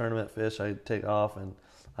I go tournament fish, I take off and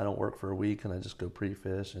I don't work for a week, and I just go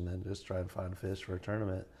pre-fish and then just try and find fish for a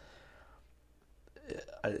tournament.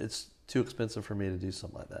 It's too expensive for me to do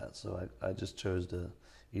something like that. So I just chose to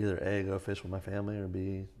either A, go fish with my family, or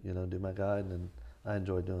B, do my guide, and I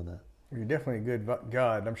enjoy doing that. You're definitely a good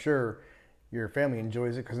guide. I'm sure your family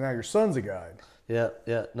enjoys it because now your son's a guide. Yeah.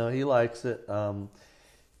 No, he likes it.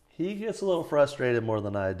 He gets a little frustrated more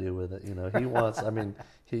than I do with it. He wants,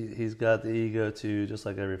 he's got the ego too, just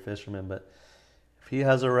like every fisherman. But if he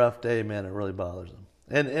has a rough day, man, it really bothers him.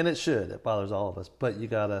 And it should. It bothers all of us. But you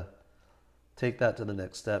got to take that to the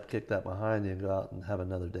next step, kick that behind you, and go out and have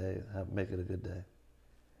another day, make it a good day.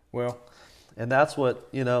 Well, and that's what,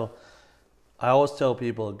 I always tell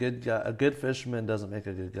people a good fisherman doesn't make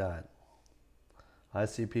a good guide. I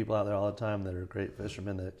see people out there all the time that are great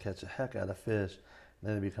fishermen that catch a heck out of fish, and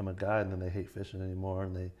then they become a guide, and then they hate fishing anymore.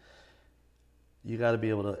 And you got to be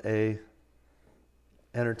able to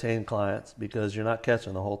entertain clients, because you're not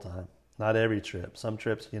catching the whole time. Not every trip. Some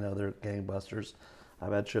trips, they're gangbusters.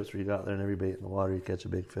 I've had trips where you go out there and every bait in the water you catch a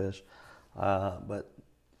big fish. But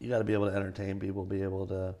you got to be able to entertain people, be able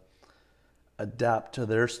to adapt to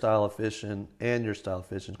their style of fishing and your style of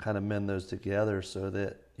fishing, kind of mend those together so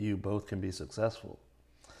that you both can be successful.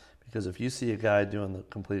 Because if you see a guy doing the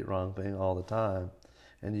complete wrong thing all the time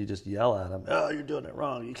and you just yell at him, oh, you're doing it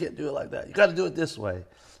wrong, you can't do it like that, you got to do it this way.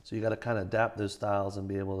 So you got to kind of adapt those styles and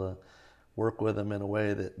be able to work with them in a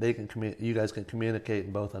way that you guys can communicate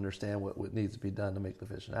and both understand what needs to be done to make the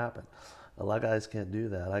fishing happen. A lot of guys can't do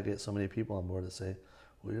that. I get so many people on board that say,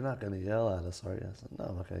 well, you're not going to yell at us, are you? I said, no,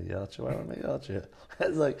 I'm not going to yell at you. Why am I going to yell at you?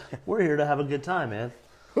 It's like, we're here to have a good time, man.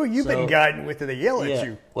 Who you been guiding with that they yell at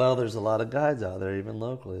you? Well, there's a lot of guides out there, even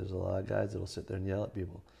locally. There's a lot of guides that will sit there and yell at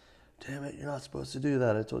people. Damn it, you're not supposed to do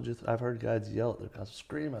that. I told you. I've heard guides yell at their customers,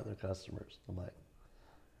 scream at their customers. I'm like,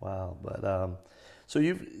 wow. But so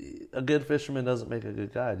a good fisherman doesn't make a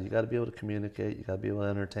good guide. You got to be able to communicate. You got to be able to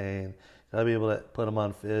entertain. You got to be able to put them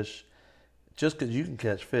on fish. Just because you can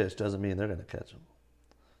catch fish doesn't mean they're going to catch them.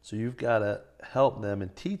 So you've got to help them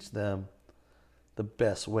and teach them the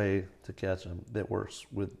best way to catch them that works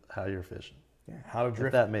with how you're fishing. Yeah, how to drift.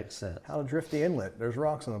 If that makes sense. How to drift the inlet. There's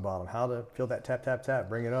rocks on the bottom. How to feel that tap, tap, tap.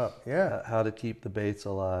 Bring it up. Yeah. How to keep the baits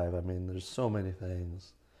alive. I mean, there's so many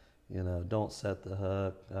things. Don't set the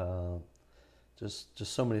hook. Just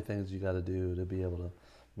so many things you got to do to be able to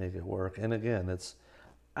make it work. And again,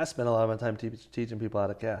 I spend a lot of my time teaching people how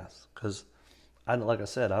to cast, because like I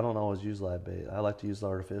said, I don't always use live bait. I like to use the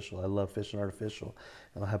artificial. I love fishing artificial.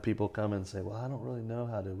 And I'll have people come and say, well, I don't really know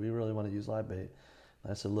how to. We really want to use live bait.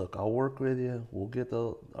 And I said, look, I'll work with you. We'll get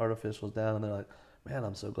the artificials down. And they're like, man,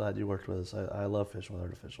 I'm so glad you worked with us. I love fishing with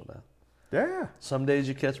artificial now. Yeah. Some days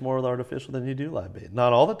you catch more with artificial than you do live bait.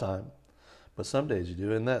 Not all the time, but some days you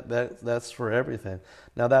do. And that's for everything.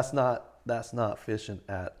 Now, that's not fishing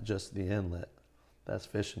at just the inlet. That's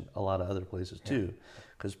fishing a lot of other places too.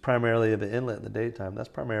 Because primarily the inlet in the daytime, that's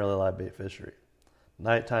primarily live bait fishery.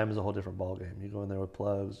 Nighttime is a whole different ballgame. You go in there with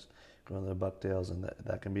plugs, go in there with bucktails, and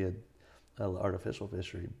that can be an artificial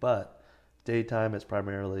fishery. But daytime, it's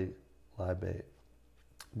primarily live bait.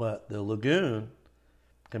 But the lagoon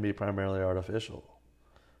can be primarily artificial.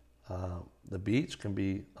 The beach can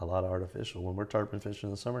be a lot of artificial. When we're tarpon fishing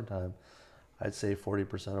in the summertime, I'd say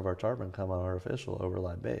 40% of our tarpon come on artificial over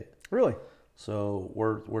live bait. Really? So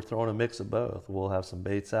we're throwing a mix of both. We'll have some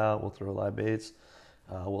baits out. We'll throw live baits.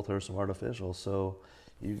 We'll throw some artificial. So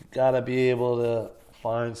you've got to be able to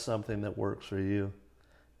find something that works for you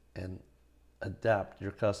and adapt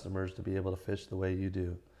your customers to be able to fish the way you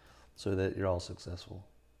do, so that you're all successful.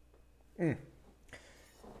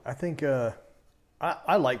 I think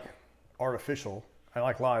I like artificial. I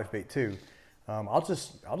like live bait too. I'll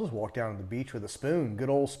just walk down to the beach with a spoon, good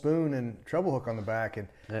old spoon and treble hook on the back, and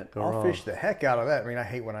I'll fish the heck out of that. I mean, I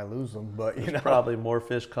hate when I lose them, but There's probably more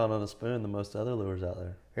fish caught on a spoon than most other lures out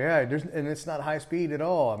there. Yeah, and it's not high speed at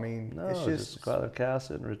all. I mean, no, it's just go out there,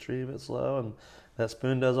 cast it and retrieve it slow, and that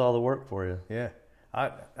spoon does all the work for you. Yeah,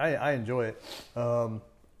 I enjoy it.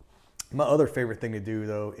 My other favorite thing to do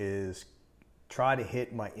though is try to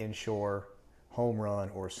hit my inshore home run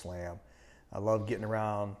or slam. I love getting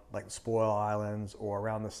around like the Spoil Islands or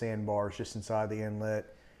around the sandbars just inside the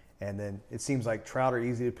inlet. And then it seems like trout are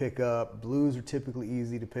easy to pick up. Blues are typically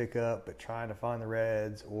easy to pick up, but trying to find the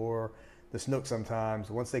reds or the snook sometimes,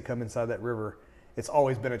 once they come inside that river, it's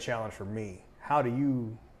always been a challenge for me. How do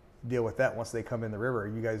you deal with that once they come in the river? Are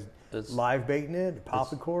you guys live baiting it,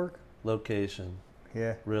 popping cork? Location.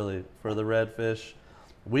 Yeah. Really, for the redfish.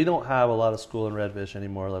 We don't have a lot of schooling redfish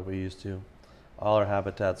anymore like we used to. All our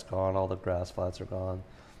habitat's gone, all the grass flats are gone,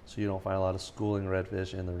 so you don't find a lot of schooling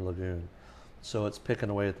redfish in the lagoon. So it's picking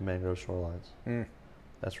away at the mangrove shorelines.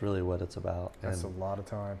 That's really what it's about. That's a lot of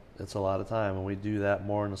time. It's a lot of time, and we do that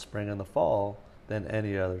more in the spring and the fall than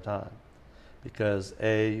any other time. Because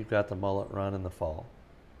you've got the mullet run in the fall.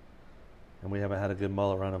 And we haven't had a good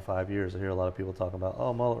mullet run in 5 years. I hear a lot of people talking about,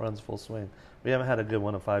 mullet run's full swing. We haven't had a good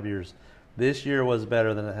one in 5 years. This year was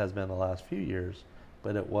better than it has been the last few years,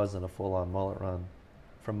 but it wasn't a full-on mullet run.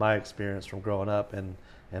 From my experience from growing up and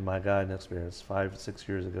my guiding experience, 5-6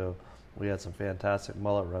 years ago, we had some fantastic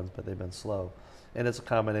mullet runs, but they've been slow. And it's a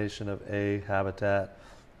combination of A, habitat,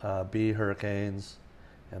 B, hurricanes,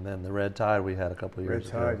 and then the red tide we had a couple of years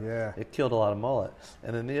ago. Red tide, yeah. It killed a lot of mullet.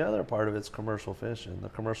 And then the other part of it's commercial fishing. The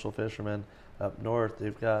commercial fishermen up north,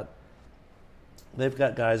 they've got they've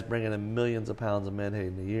got guys bringing in millions of pounds of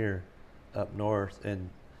menhaden a year up north, and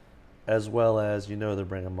as well as they're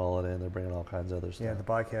bringing mullet in, they're bringing all kinds of other stuff. Yeah, the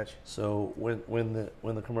bycatch. So when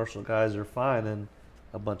the commercial guys are finding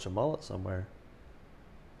a bunch of mullet somewhere,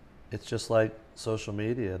 it's just like social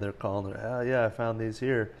media. They're calling it, oh yeah, I found these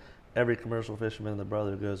here. Every commercial fisherman and the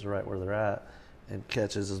brother goes right where they're at and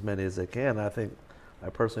catches as many as they can. I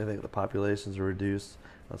personally think the populations are reduced.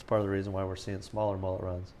 That's part of the reason why we're seeing smaller mullet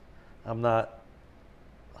runs. I'm not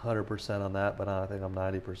 100% on that, but I think I'm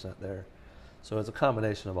 90% there. So it's a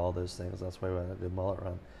combination of all those things. That's why we have a good mullet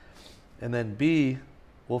run. And then B,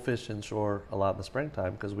 we'll fish inshore a lot in the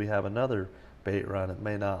springtime because we have another bait run. It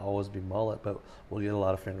may not always be mullet, but we'll get a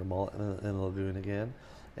lot of finger mullet in the lagoon again.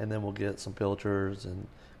 And then we'll get some pilchards and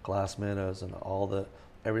glass minnows and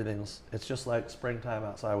it's just like springtime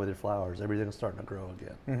outside with your flowers. Everything's starting to grow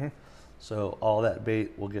again. Mm-hmm. So all that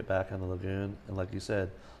bait will get back in the lagoon. And like you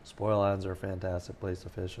said, spoil lines are a fantastic place to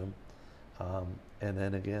fish them. And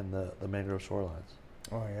then again, the mangrove shorelines.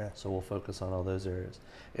 Oh, yeah. So we'll focus on all those areas.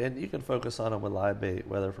 And you can focus on them with live bait,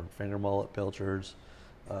 whether from finger mullet, pilchards,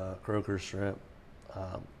 croaker, shrimp.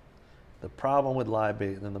 The problem with live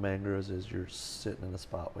bait in the mangroves is you're sitting in a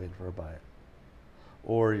spot waiting for a bite.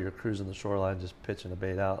 Or you're cruising the shoreline just pitching a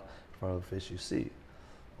bait out from a fish you see.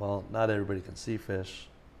 Well, not everybody can see fish.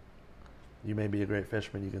 You may be a great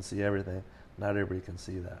fisherman, you can see everything. Not everybody can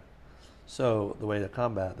see that. So the way to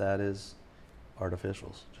combat that is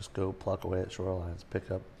artificials. Just go pluck away at shorelines. Pick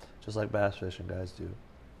up, just like bass fishing guys do.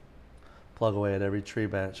 Plug away at every tree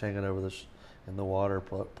branch hanging over in the water.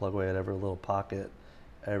 Plug away at every little pocket,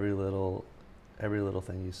 every little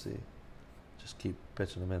thing you see. Just keep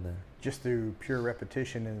pitching them in there. Just through pure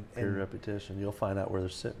repetition and repetition, you'll find out where they're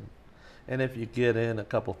sitting. And if you get in a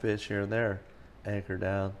couple fish here and there, anchor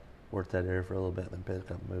down, work that area for a little bit, then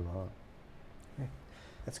pick up and move on.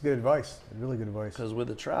 That's good advice. Really good advice. Because with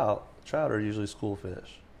the trout are usually school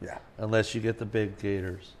fish. Yeah. Unless you get the big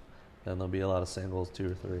gators, then there'll be a lot of singles,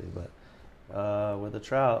 2 or 3. But with the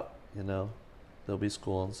trout, they'll be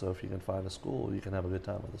schooling. So if you can find a school, you can have a good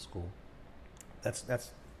time with the school.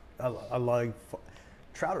 I like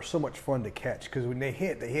trout are so much fun to catch because when they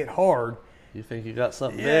hit hard. You think you got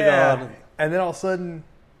something big on, and then all of a sudden,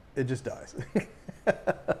 it just dies.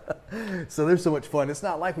 So they're so much fun. It's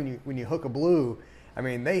not like when you hook a blue. I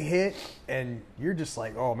mean, they hit, and you're just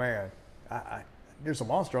like, oh man, there's a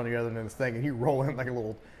monster on the other end of this thing, and you roll in like a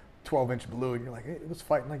little 12-inch blue, and you're like, it was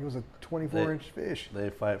fighting like it was a 24-inch fish. They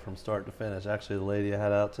fight from start to finish. Actually, the lady I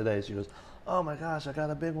had out today, she goes, oh my gosh, I got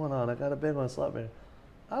a big one on. I got a big one slapping.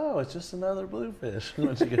 Oh, it's just another bluefish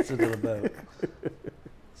when she gets into the boat.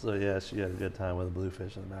 So yeah, she had a good time with the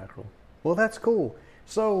bluefish and the mackerel. Well, that's cool.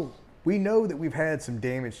 So we know that we've had some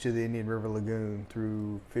damage to the Indian River Lagoon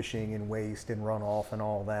through fishing and waste and runoff and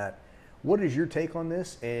all that. What is your take on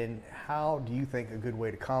this, and how do you think a good way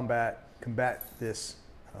to combat this,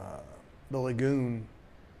 the lagoon,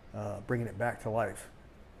 bringing it back to life?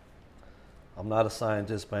 I'm not a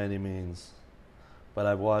scientist by any means, but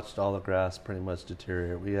I've watched all the grass pretty much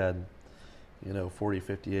deteriorate. We had, 40,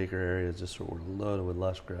 50 acre areas just were loaded with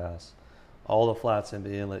lush grass. All the flats in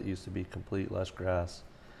the inlet used to be complete lush grass.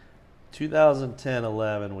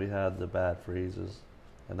 2010-11, we had the bad freezes,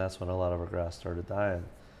 and that's when a lot of our grass started dying.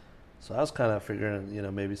 So I was kind of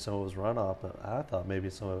figuring, maybe some of it was runoff, but I thought maybe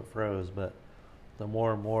some of it froze. But the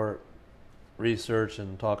more and more research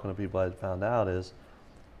and talking to people I'd found out is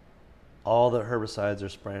all the herbicides are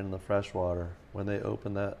spraying in the fresh water. When they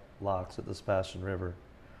open that locks at the Sebastian River,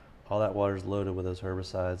 all that water is loaded with those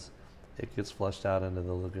herbicides. It gets flushed out into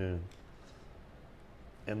the lagoon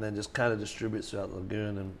and then just kind of distributes throughout the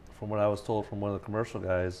lagoon. And from what I was told from one of the commercial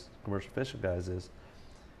fishing guys, is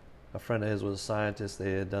a friend of his was a scientist.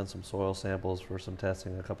 They had done some soil samples for some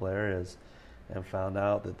testing in a couple of areas and found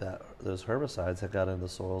out that those herbicides had got into the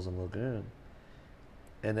soils in the lagoon.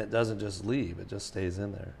 And it doesn't just leave, it just stays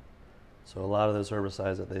in there. So a lot of those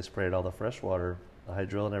herbicides that they sprayed all the fresh water, the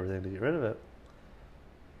hydrilla and everything to get rid of it,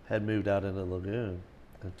 had moved out into the lagoon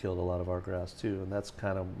and killed a lot of our grass too. And that's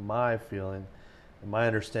kind of my feeling and my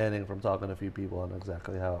understanding from talking to a few people on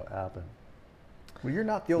exactly how it happened. Well, you're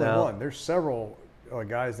not the only one. There's several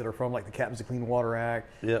guys that are from like the Captains of Clean Water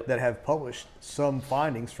Act that have published some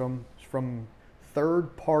findings from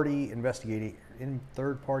third-party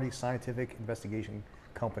scientific investigation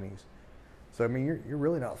companies. So I mean, you're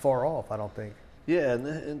really not far off, I don't think. Yeah,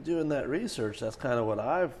 and doing that research, that's kind of what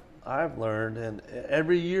I've learned. And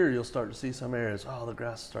every year you'll start to see some areas, the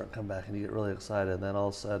grass will start to come back, and you get really excited. And then all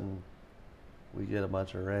of a sudden, we get a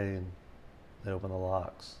bunch of rain, they open the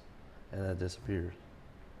locks, and it disappears.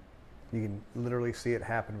 You can literally see it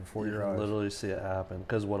happen before You your can eyes. literally see it happen.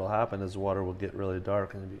 Because what will happen is the water will get really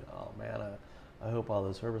dark and you'll be, oh man, I hope all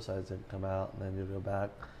those herbicides didn't come out. And then you'll go back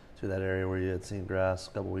to that area where you had seen grass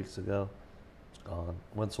a couple weeks ago. It's gone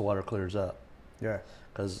once the water clears up. Yeah.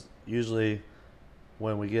 Because usually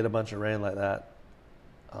when we get a bunch of rain like that,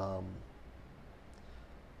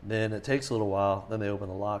 then it takes a little while. Then they open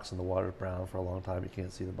the locks and the water's brown for a long time. You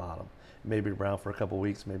can't see the bottom. It may be brown for a couple of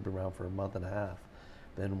weeks, maybe brown for a month and a half.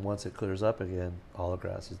 Then once it clears up again, all the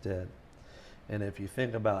grass is dead. And if you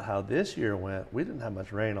think about how this year went, we didn't have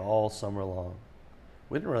much rain all summer long.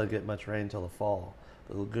 We didn't really get much rain until the fall.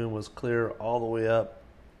 The lagoon was clear all the way up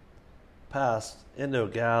past Indo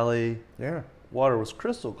Galley. Yeah. Water was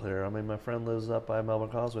crystal clear. I mean, my friend lives up by Melbourne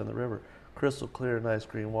Causeway in the river. Crystal clear, nice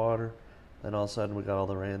green water. Then all of a sudden we got all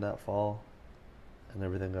the rain that fall and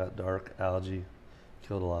everything got dark, algae,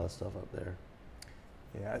 killed a lot of stuff up there.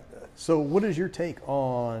 Yeah. So, what is your take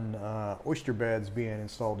on oyster beds being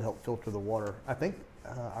installed to help filter the water? I think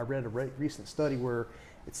I read a recent study where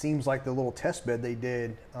it seems like the little test bed they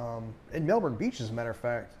did in Melbourne Beach, as a matter of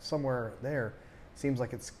fact, somewhere there, seems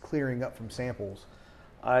like it's clearing up from samples.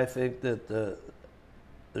 I think that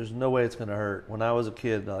there's no way it's going to hurt. When I was a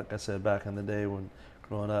kid, like I said, back in the day when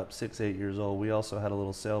growing up, 6, 8 years old, we also had a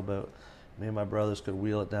little sailboat. Me and my brothers could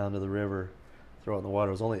wheel it down to the river, throw it in the water.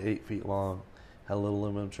 It was only 8 feet long. Had a little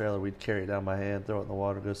aluminum trailer. We'd carry it down by hand, throw it in the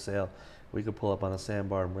water, go sail. We could pull up on a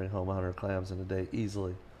sandbar and bring home 100 clams in a day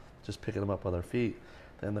easily, just picking them up with our feet.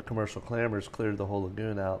 Then the commercial clammers cleared the whole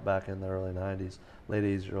lagoon out back in the early 90s, late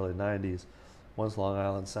 80s, early 90s. Once Long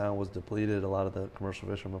Island Sound was depleted, a lot of the commercial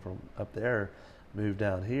fishermen from up there moved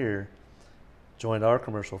down here, joined our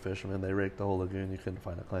commercial fishermen. They raked the whole lagoon. You couldn't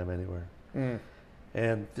find a clam anywhere. Mm.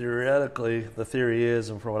 And theoretically, the theory is,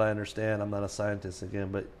 and from what I understand, I'm not a scientist again,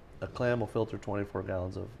 but a clam will filter 24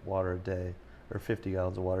 gallons of water a day, or 50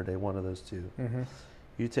 gallons of water a day, one of those two. Mm-hmm.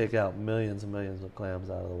 You take out millions and millions of clams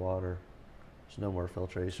out of the water, there's no more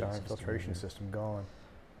filtration Giant system filtration here. system gone.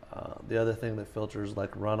 The other thing that filters,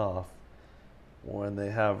 like runoff, when they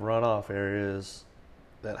have runoff areas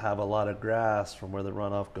that have a lot of grass from where the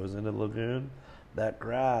runoff goes into the lagoon, that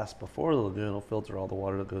grass before the lagoon will filter all the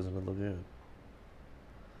water that goes into the lagoon.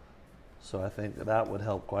 So I think that would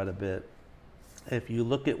help quite a bit. If you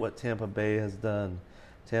look at what Tampa Bay has done,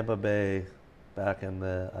 Tampa Bay back in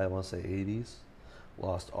the, I want to say 80s,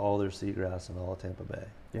 lost all their seagrass in all of Tampa Bay.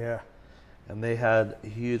 Yeah. And they had a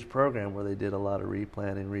huge program where they did a lot of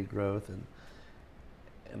replanting, regrowth, and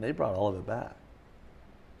they brought all of it back.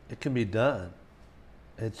 It can be done.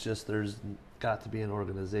 It's just there's got to be an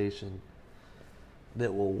organization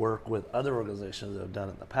that will work with other organizations that have done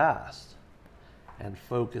it in the past and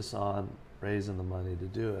focus on raising the money to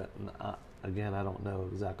do it. And again, I don't know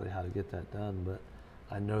exactly how to get that done, but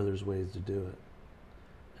I know there's ways to do it.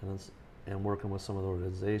 And working with some of the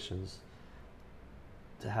organizations,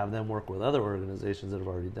 to have them work with other organizations that have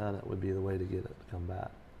already done it would be the way to get it to come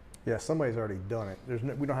back. Yeah, somebody's already done it.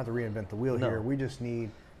 We don't have to reinvent the wheel No. here. We just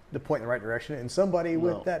need to point in the right direction and somebody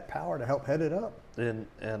with that power to help head it up. And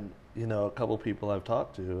you know, a couple people I've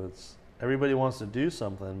talked to, it's everybody wants to do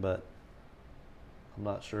something, but I'm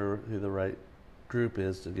not sure who the right group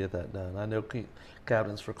is to get that done. I know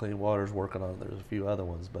Captains for Clean Water is working on it. There's a few other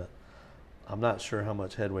ones, but I'm not sure how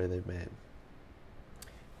much headway they've made.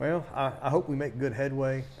 Well, I hope we make good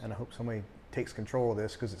headway, and I hope somebody takes control of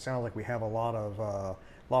this, because it sounds like we have a lot of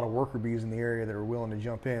worker bees in the area that are willing to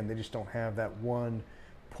jump in. They just don't have that one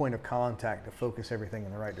point of contact to focus everything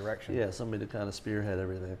in the right direction. Yeah, somebody to kind of spearhead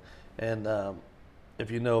everything. And if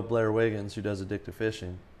you know Blair Wiggins, who does Addictive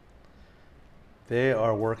Fishing, they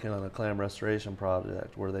are working on a clam restoration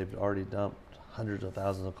project where they've already dumped hundreds of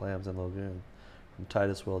thousands of clams in the lagoon from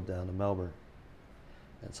Titusville down to Melbourne.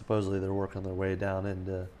 And supposedly they're working their way down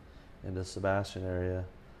into Sebastian area,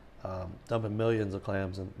 dumping millions of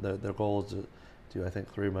clams. And their goal is to do, I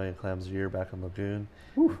think, 3 million clams a year back in the lagoon,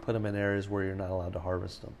 and put them in areas where you're not allowed to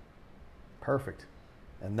harvest them. Perfect.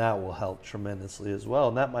 And that will help tremendously as well.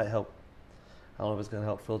 And that might help, I don't know if it's going to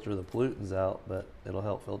help filter the pollutants out, but it'll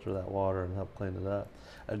help filter that water and help clean it up.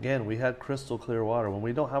 Again, we had crystal clear water. When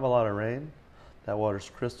we don't have a lot of rain, that water's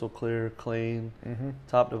crystal clear, clean,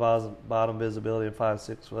 top to bottom visibility of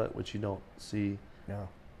 5-6 foot, which you don't see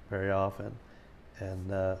very often.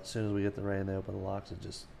 And as soon as we get the rain, they open the locks, it's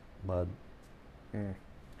just mud.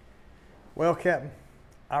 Well, Captain,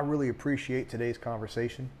 I really appreciate today's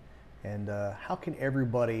conversation. And how can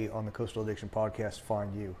everybody on the Coastal Addiction Podcast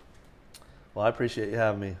find you? Well, I appreciate you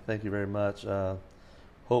having me. Thank you very much.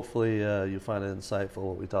 Hopefully you find it insightful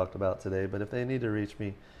what we talked about today. But if they need to reach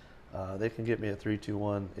me, they can get me at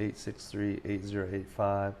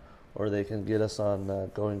 321-863-8085, or they can get us on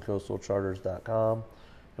goingcoastalcharters.com.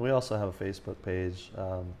 And we also have a Facebook page.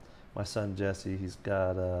 My son Jesse, he's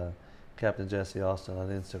got Captain Jesse Austin on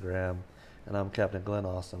Instagram, and I'm Captain Glenn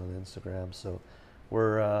Austin on Instagram. So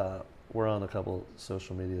we're on a couple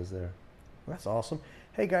social medias there. That's awesome.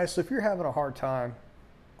 Hey guys, so if you're having a hard time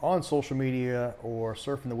on social media or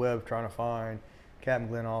surfing the web trying to find Captain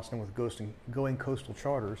Glenn Austin with Going Coastal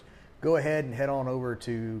Charters, go ahead and head on over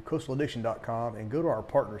to coastaladdiction.com and go to our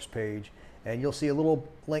partners page, and you'll see a little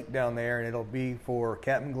link down there, and it'll be for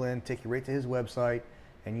Captain Glenn, take you right to his website,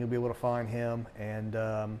 and you'll be able to find him and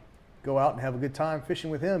go out and have a good time fishing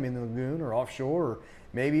with him in the lagoon or offshore, or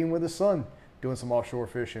maybe even with his son doing some offshore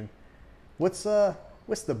fishing. What's the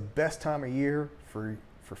best time of year for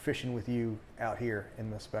fishing with you out here in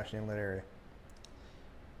the Sebastian Inlet area?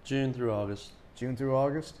 June through August. June through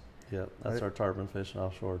August? Yep, that's our tarpon fishing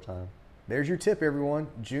offshore time. There's your tip, everyone.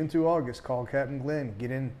 June through August. Call Captain Glenn.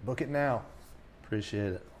 Get in, book it now.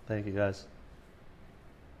 Appreciate it. Thank you, guys.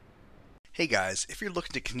 Hey guys, if you're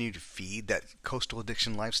looking to continue to feed that coastal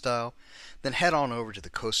addiction lifestyle, then head on over to the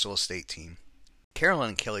Coastal Estate team. Carolyn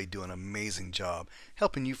and Kelly do an amazing job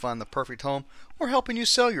helping you find the perfect home or helping you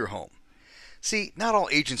sell your home. See, not all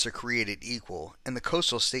agents are created equal, and the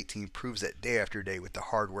Coastal Estate team proves that day after day with the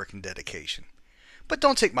hard work and dedication. But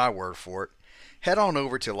don't take my word for it. Head on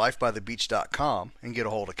over to lifebythebeach.com and get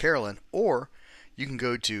a hold of Carolyn, or you can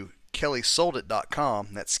go to kellysoldit.com,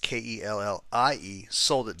 that's Kellie,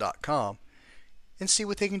 soldit.com, and see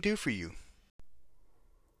what they can do for you.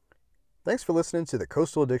 Thanks for listening to the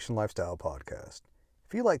Coastal Addiction Lifestyle Podcast.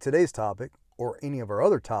 If you like today's topic or any of our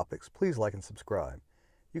other topics, please like and subscribe.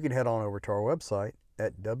 You can head on over to our website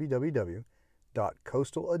at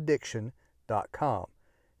www.coastaladdiction.com.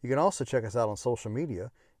 You can also check us out on social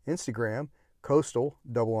media, Instagram,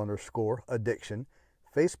 coastal_addiction,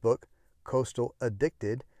 Facebook, Coastal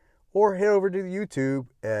Addicted, or head over to YouTube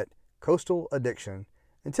at Coastal Addiction.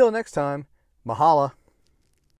 Until next time, mahala.